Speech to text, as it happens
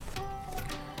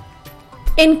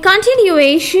In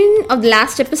continuation of the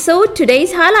last episode,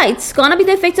 today's highlights gonna be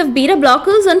the effects of beta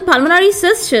blockers on pulmonary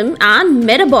system and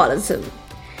metabolism.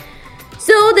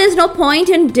 So there's no point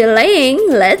in delaying,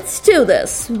 let's do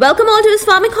this. Welcome all to this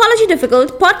Pharmacology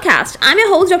Difficult podcast. I'm your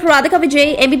host Dr. Radhika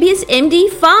Vijay, MBBS MD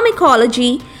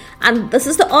Pharmacology, and this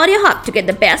is the audio hub to get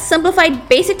the best simplified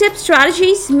basic tips,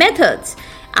 strategies, methods,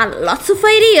 and lots of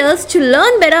ideas to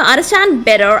learn better, understand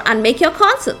better, and make your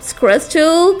concepts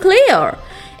crystal clear.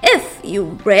 If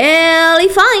you really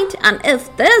find, and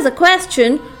if there's a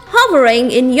question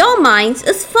hovering in your minds,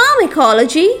 is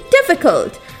pharmacology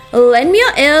difficult? Lend me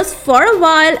your ears for a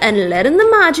while and let in the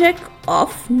magic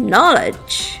of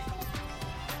knowledge.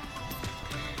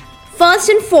 First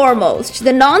and foremost,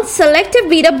 the non-selective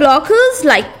beta blockers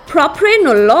like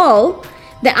propranolol,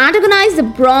 they antagonize the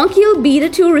bronchial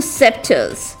beta-2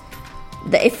 receptors.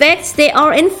 The effects, they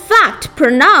are in fact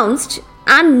pronounced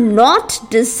and not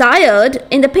desired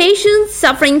in the patients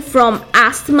suffering from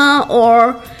asthma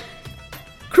or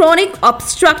chronic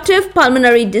obstructive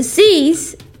pulmonary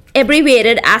disease,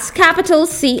 abbreviated as capital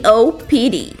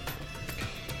COPD.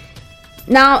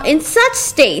 Now, in such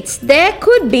states, there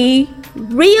could be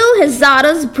real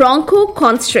hazardous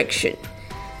bronchoconstriction.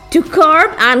 To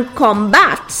curb and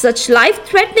combat such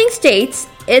life-threatening states,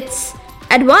 it's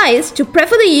advised to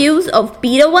prefer the use of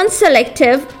beta-1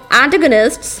 selective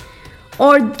antagonists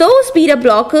or those beta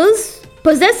blockers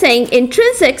possessing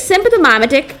intrinsic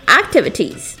sympathomimetic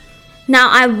activities. Now,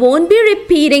 I won't be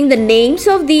repeating the names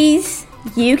of these.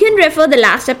 You can refer the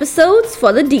last episodes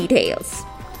for the details.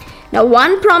 Now,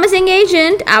 one promising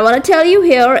agent I want to tell you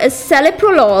here is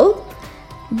celiprolol,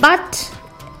 but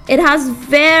it has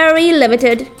very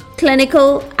limited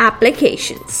clinical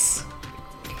applications.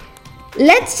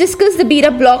 Let's discuss the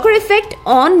beta blocker effect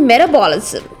on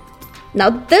metabolism. Now,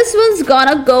 this one's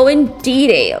gonna go in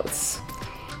details.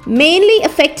 Mainly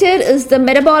affected is the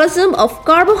metabolism of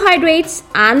carbohydrates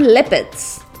and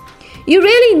lipids. You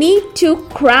really need to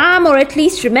cram or at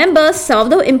least remember some of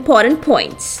the important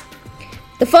points.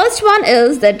 The first one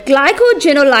is that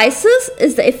glycogenolysis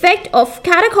is the effect of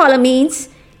catecholamines.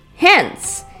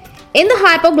 Hence, in the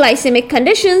hypoglycemic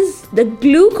conditions, the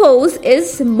glucose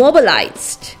is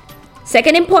mobilized.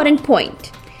 Second important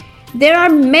point. There are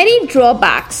many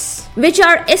drawbacks which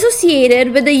are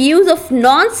associated with the use of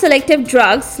non-selective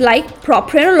drugs like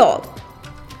propranolol.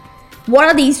 What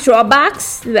are these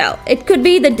drawbacks? Well, it could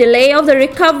be the delay of the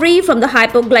recovery from the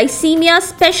hypoglycemia,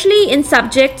 especially in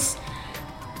subjects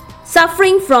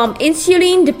suffering from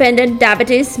insulin-dependent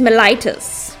diabetes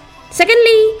mellitus.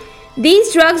 Secondly,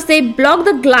 these drugs, they block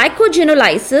the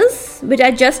glycogenolysis, which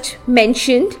I just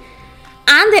mentioned,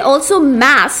 and they also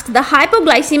mask the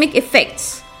hypoglycemic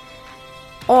effects,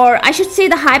 or I should say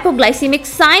the hypoglycemic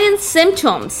sign and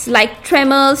symptoms like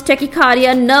tremors,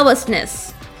 tachycardia,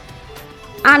 nervousness.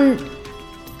 And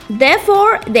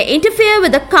therefore, they interfere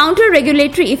with the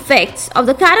counter-regulatory effects of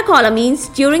the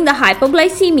catecholamines during the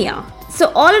hypoglycemia.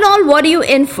 So all in all, what are you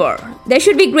in for? There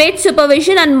should be great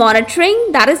supervision and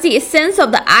monitoring. That is the essence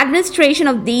of the administration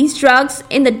of these drugs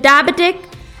in the diabetic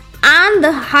and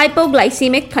the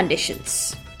hypoglycemic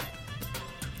conditions.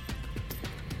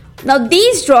 Now,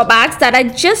 these drawbacks that I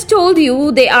just told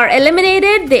you, they are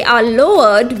eliminated, they are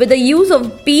lowered with the use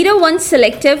of beta-1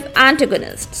 selective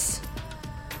antagonists.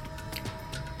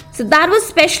 So that was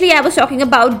especially, I was talking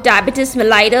about diabetes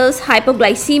mellitus,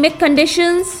 hypoglycemic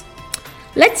conditions.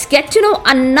 Let's get to know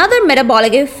another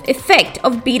metabolic effect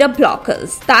of beta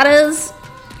blockers, that is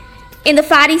in the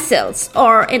fatty cells,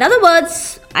 or in other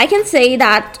words, I can say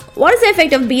that what is the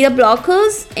effect of beta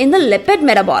blockers in the lipid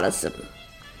metabolism?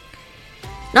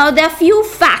 Now, there are few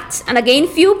facts and again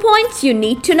few points you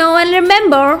need to know and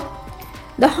remember.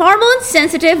 The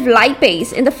hormone-sensitive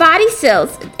lipase in the fatty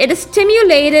cells, it is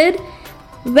stimulated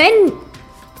when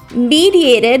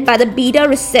mediated by the beta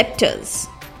receptors.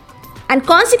 And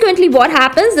consequently, what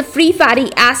happens? The free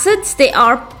fatty acids, they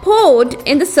are poured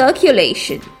in the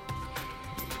circulation.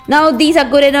 Now, these are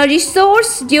good energy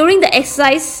source during the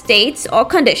exercise states or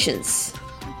conditions.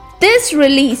 This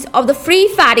release of the free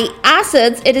fatty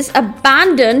acids, it is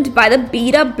abandoned by the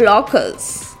beta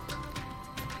blockers.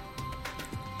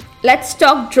 Let's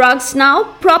talk drugs now.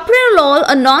 Propranolol,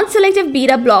 a non-selective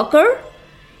beta blocker,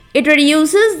 it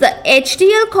reduces the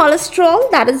HDL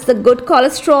cholesterol, that is the good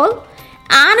cholesterol,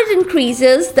 and it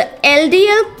increases the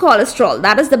LDL cholesterol,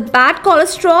 that is the bad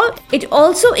cholesterol. It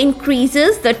also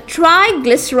increases the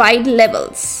triglyceride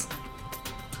levels.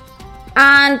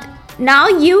 And now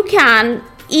you can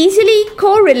easily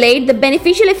correlate the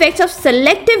beneficial effects of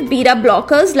selective beta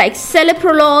blockers like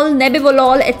celiprolol,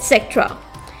 nebivolol, etc.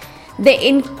 They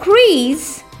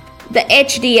increase the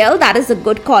HDL, that is the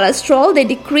good cholesterol. They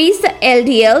decrease the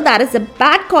LDL, that is the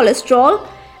bad cholesterol.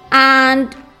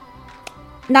 And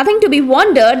nothing to be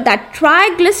wondered that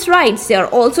triglycerides, they are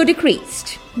also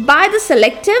decreased by the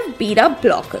selective beta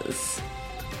blockers.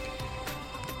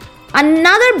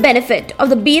 Another benefit of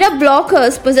the beta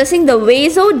blockers possessing the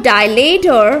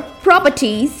vasodilator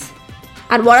properties.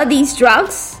 And what are these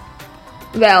drugs?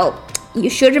 Well, you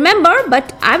should remember,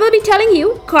 but I will be telling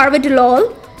you: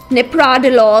 carvedilol,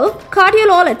 nepranolol,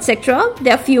 cardiolol, etc.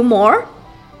 There are a few more.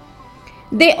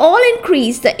 They all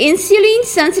increase the insulin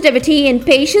sensitivity in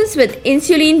patients with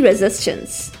insulin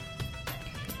resistance.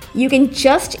 You can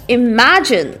just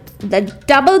imagine the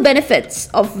double benefits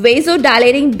of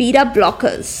vasodilating beta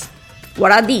blockers.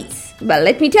 What are these? Well,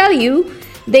 let me tell you.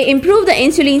 They improve the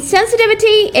insulin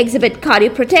sensitivity, exhibit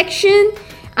cardioprotection,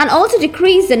 and also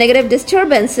decrease the negative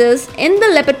disturbances in the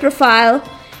lipid profile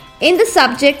in the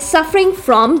subject suffering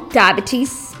from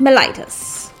diabetes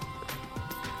mellitus.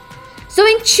 So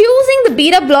in choosing the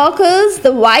beta blockers,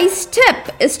 the wise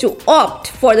step is to opt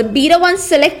for the beta 1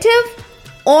 selective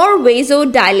or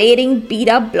vasodilating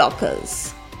beta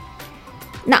blockers.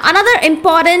 Now, another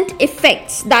important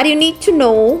effects that you need to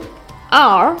know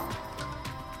are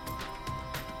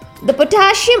the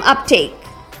potassium uptake.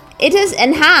 It is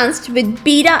enhanced with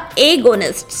beta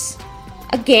agonists.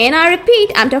 Again, I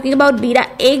repeat, I'm talking about beta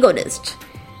agonist.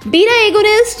 Beta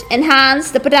agonists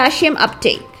enhance the potassium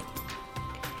uptake.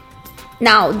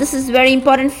 Now, this is a very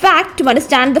important fact to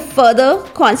understand the further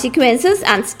consequences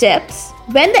and steps.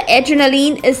 When the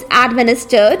adrenaline is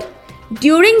administered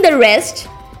during the rest,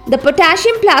 the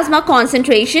potassium plasma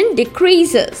concentration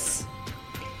decreases.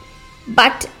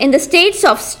 But in the states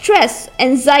of stress,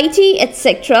 anxiety,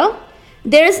 etc.,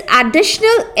 there is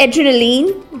additional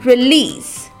adrenaline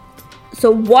release. So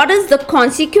what is the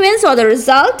consequence or the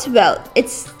result? Well,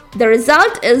 the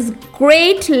result is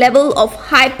great level of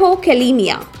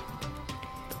hypokalemia.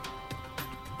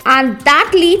 And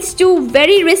that leads to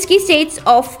very risky states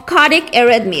of cardiac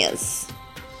arrhythmias.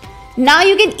 Now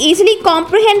you can easily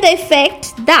comprehend the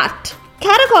effect that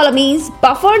catecholamines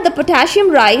buffer the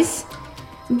potassium rise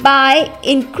by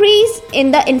increase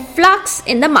in the influx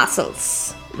in the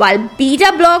muscles, while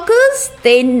beta blockers,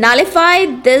 they nullify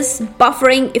this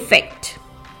buffering effect.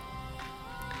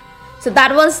 So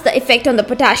that was the effect on the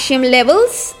potassium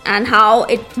levels and how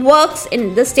it works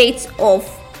in the states of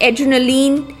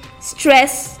adrenaline,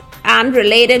 stress, and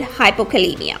related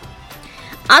hypokalemia.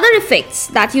 Other effects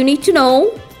that you need to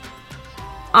know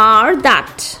are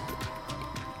that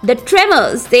the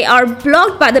tremors, they are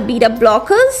blocked by the beta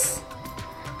blockers,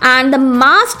 and the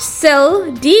mast cell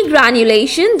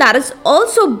degranulation, that is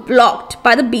also blocked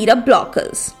by the beta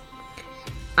blockers.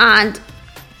 And,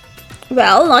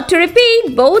 well, not to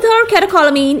repeat, both are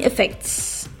catecholamine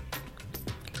effects.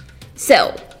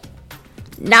 So,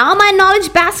 now my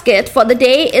knowledge basket for the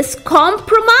day is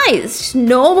compromised.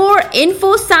 No more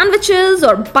info sandwiches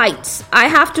or bites I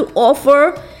have to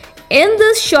offer in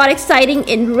this short, exciting,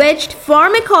 enriched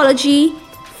pharmacology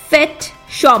fit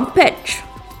champêtre.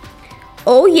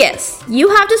 Oh yes, you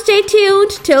have to stay tuned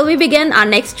till we begin our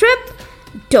next trip.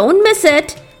 Don't miss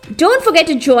it. Don't forget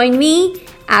to join me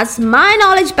as my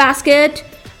knowledge basket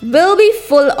will be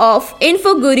full of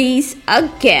info goodies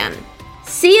again.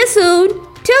 See you soon.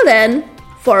 Till then,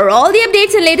 for all the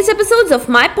updates and latest episodes of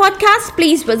my podcast,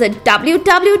 please visit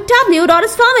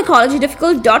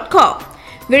www.ispharmacologydifficult.com,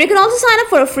 where you can also sign up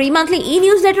for a free monthly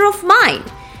e-newsletter of mine.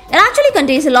 It actually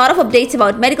contains a lot of updates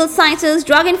about medical sciences,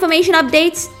 drug information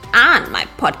updates, and my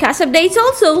podcast updates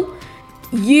also.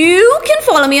 You can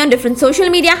follow me on different social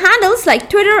media handles like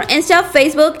Twitter, Insta,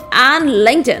 Facebook, and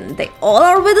LinkedIn. They all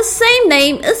are with the same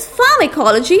name as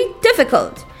Pharmacology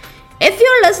Difficult. If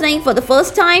you're listening for the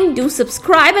first time, do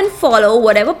subscribe and follow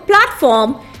whatever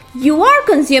platform you are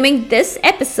consuming this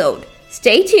episode.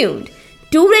 Stay tuned.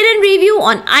 Do rate and review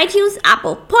on iTunes,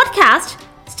 Apple Podcast.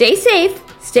 Stay safe,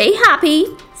 stay happy,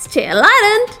 stay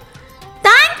enlightened.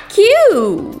 Thank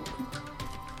you.